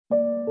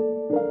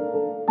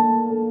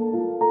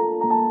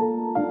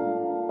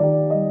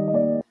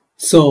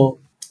So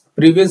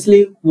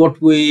previously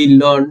what we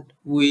learned,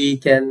 we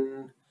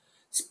can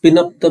spin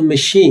up the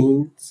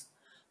machines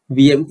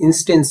VM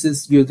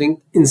instances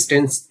using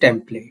instance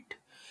template.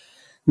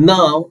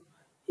 Now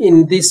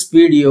in this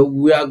video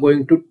we are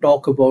going to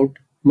talk about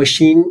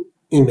machine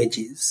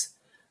images.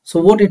 So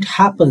what it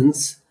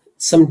happens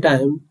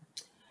sometime,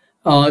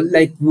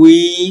 like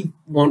we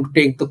want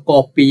to take the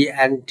copy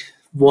and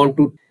want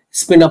to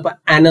spin up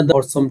another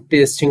or some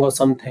testing or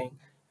something.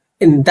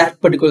 In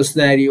that particular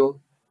scenario,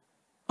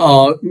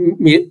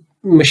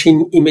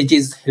 machine image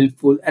is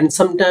helpful, and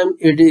sometimes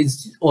it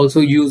is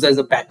also used as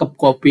a backup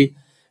copy.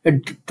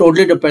 It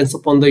totally depends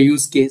upon the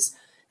use case,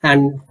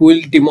 and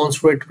we'll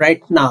demonstrate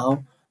right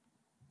now.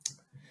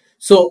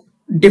 So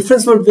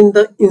difference between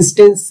the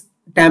instance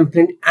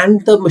template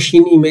and the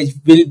machine image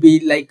will be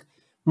like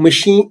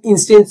machine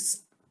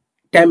instance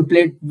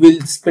template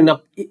will spin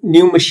up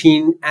new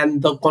machine,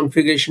 and the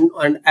configuration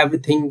and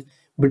everything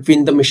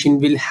between the machine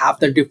will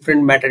have the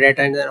different metadata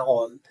and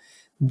all.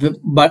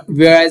 But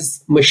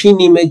whereas machine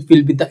image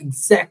will be the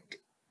exact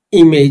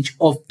image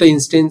of the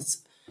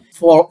instance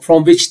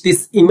from which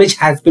this image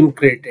has been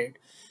created.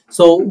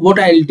 So what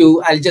I'll do,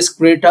 I'll just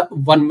create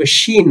one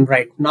machine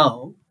right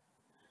now,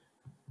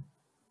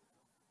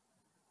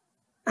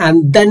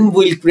 and then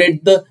we'll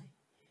create the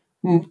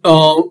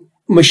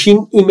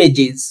machine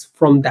images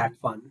from that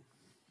one.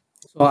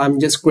 So I'm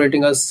just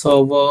creating a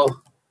server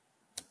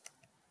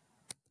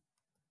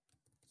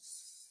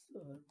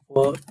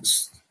for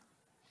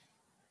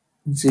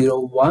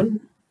 01.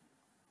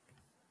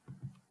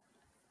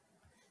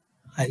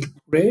 I'll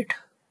create.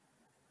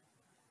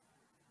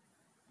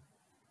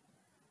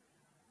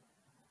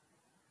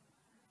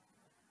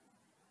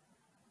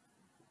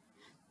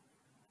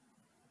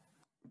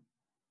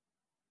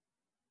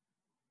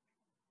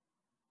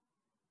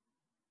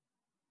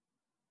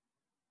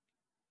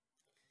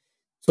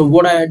 So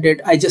what I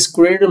did, I just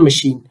created a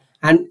machine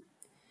and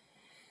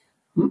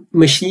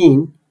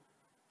machine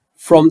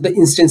from the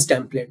instance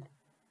template.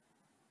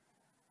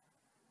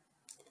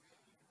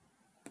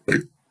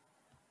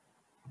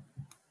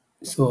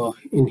 So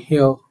in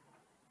here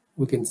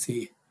we can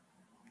see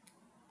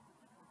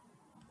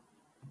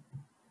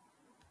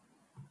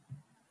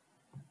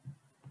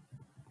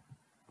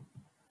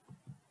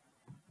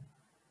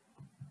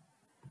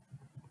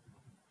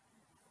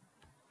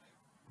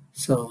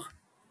so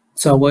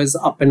server is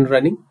up and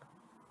running.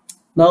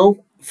 Now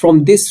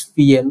from this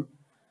VM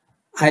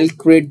I'll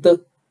create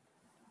the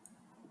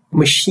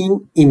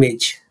machine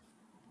image,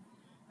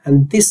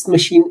 and this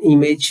machine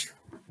image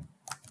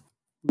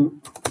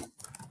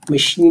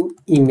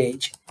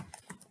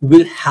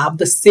will have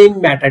the same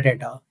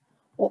metadata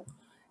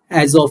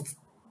as of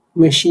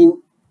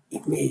machine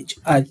image,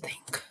 I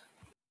think.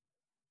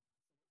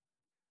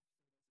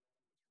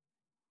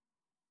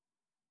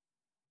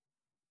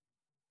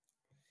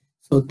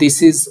 So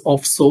this is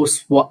of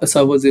source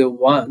server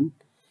 01.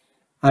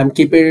 I'm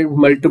keeping it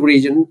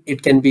multi-region.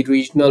 It can be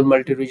regional,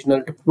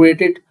 multi-regional, to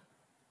create it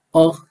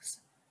a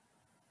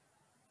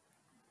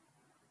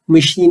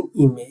machine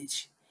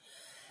image.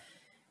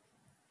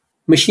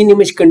 Machine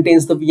image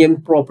contains the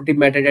VM property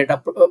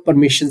metadata,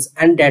 permissions,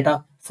 and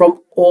data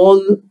from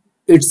all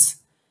its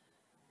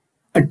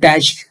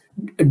attached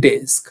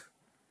disk.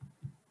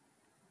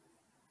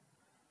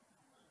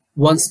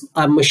 Once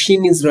a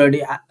machine is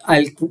ready,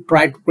 I'll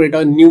try to create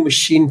a new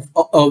machine,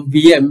 a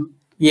VM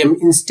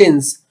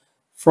instance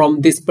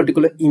from this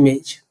particular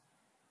image.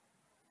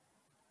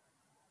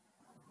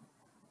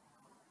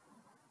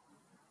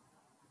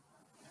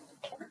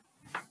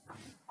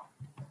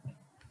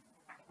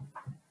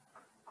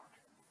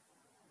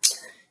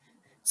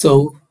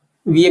 So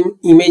VM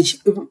image,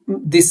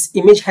 this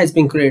image has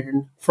been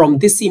created. From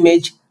this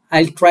image,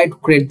 I'll try to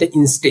create the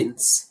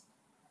instance.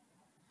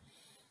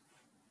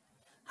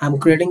 I'm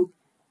creating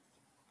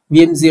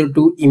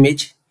VM02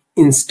 image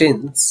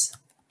instance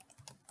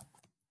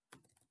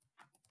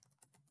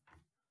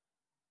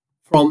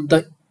from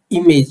the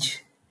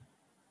image.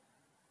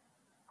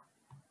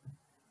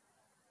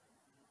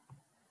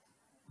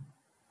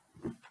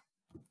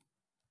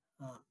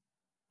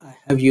 I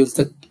have used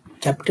the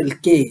capital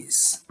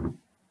case,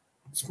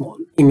 small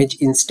image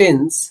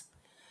instance,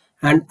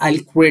 and I'll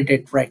create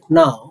it right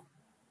now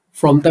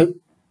from the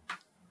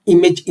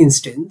image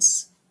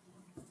instance.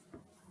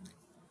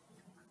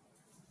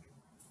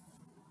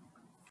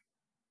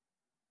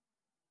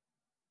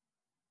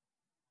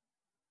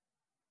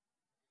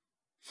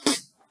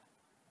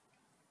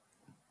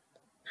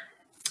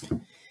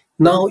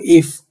 Now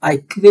if I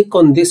click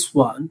on this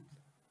one,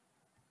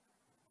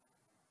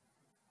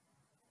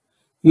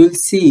 you'll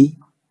see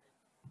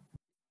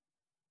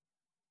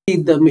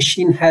the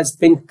machine has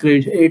been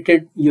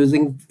created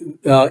using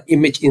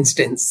image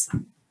instance.